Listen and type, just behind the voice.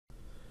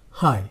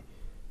Hi,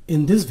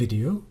 in this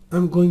video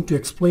I'm going to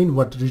explain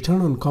what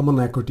return on common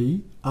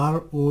equity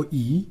ROE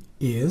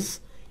is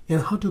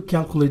and how to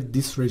calculate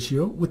this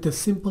ratio with a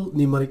simple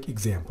numeric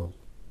example.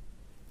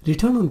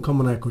 Return on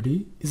common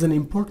equity is an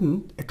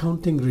important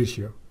accounting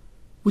ratio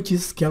which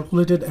is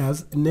calculated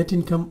as net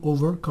income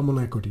over common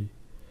equity.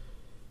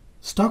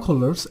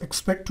 Stockholders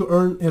expect to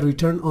earn a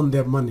return on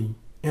their money,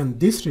 and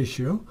this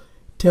ratio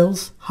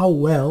tells how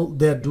well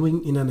they are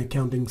doing in an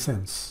accounting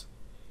sense.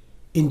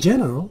 In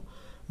general,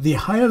 the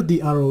higher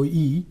the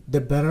ROE, the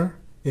better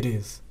it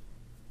is.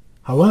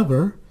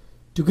 However,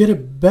 to get a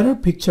better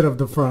picture of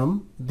the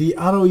firm, the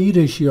ROE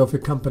ratio of a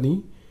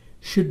company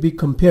should be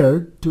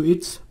compared to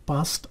its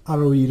past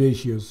ROE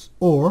ratios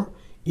or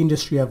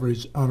industry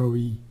average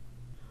ROE.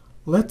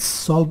 Let's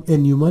solve a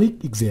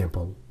numeric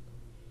example.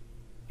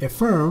 A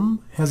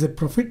firm has a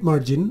profit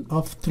margin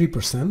of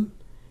 3%,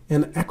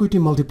 an equity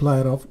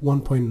multiplier of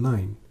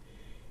 1.9.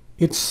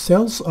 Its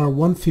sales are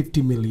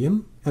 150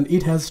 million and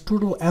it has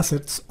total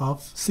assets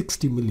of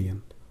 60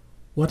 million.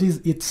 What is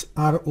its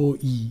ROE?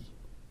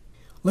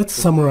 Let's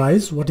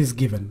summarize what is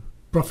given.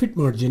 Profit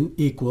margin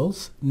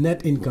equals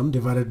net income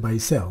divided by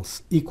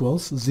sales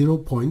equals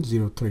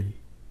 0.03.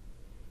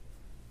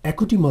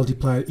 Equity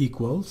multiplier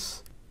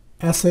equals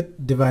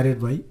asset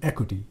divided by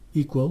equity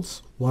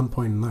equals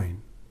 1.9.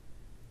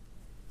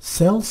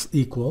 Sales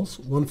equals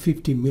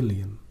 150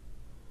 million.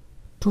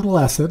 Total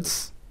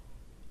assets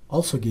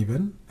also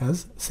given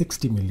as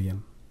 60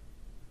 million.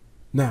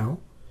 Now,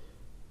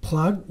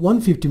 plug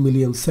 150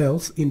 million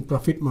sales in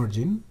profit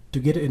margin to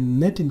get a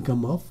net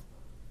income of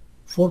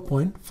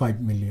 4.5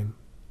 million.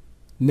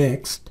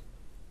 Next,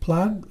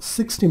 plug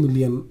 60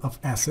 million of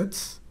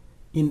assets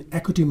in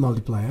equity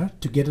multiplier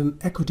to get an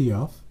equity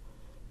of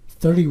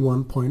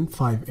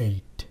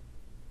 31.58.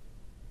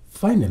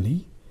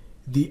 Finally,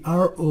 the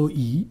ROE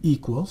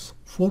equals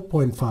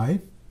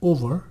 4.5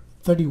 over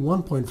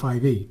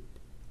 31.58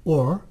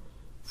 or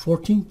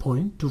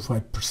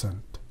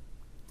 14.25%.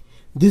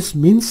 This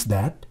means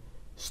that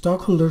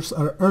stockholders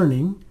are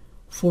earning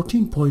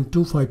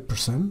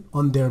 14.25%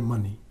 on their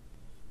money.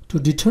 To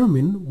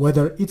determine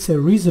whether it's a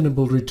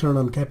reasonable return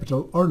on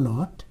capital or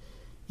not,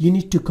 you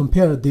need to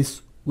compare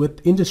this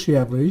with industry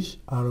average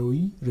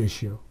ROE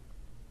ratio.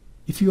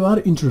 If you are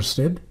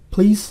interested,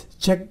 please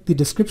check the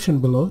description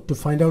below to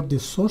find out the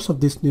source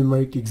of this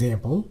numeric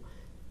example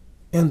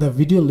and the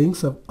video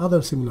links of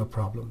other similar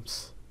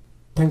problems.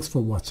 Thanks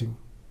for watching.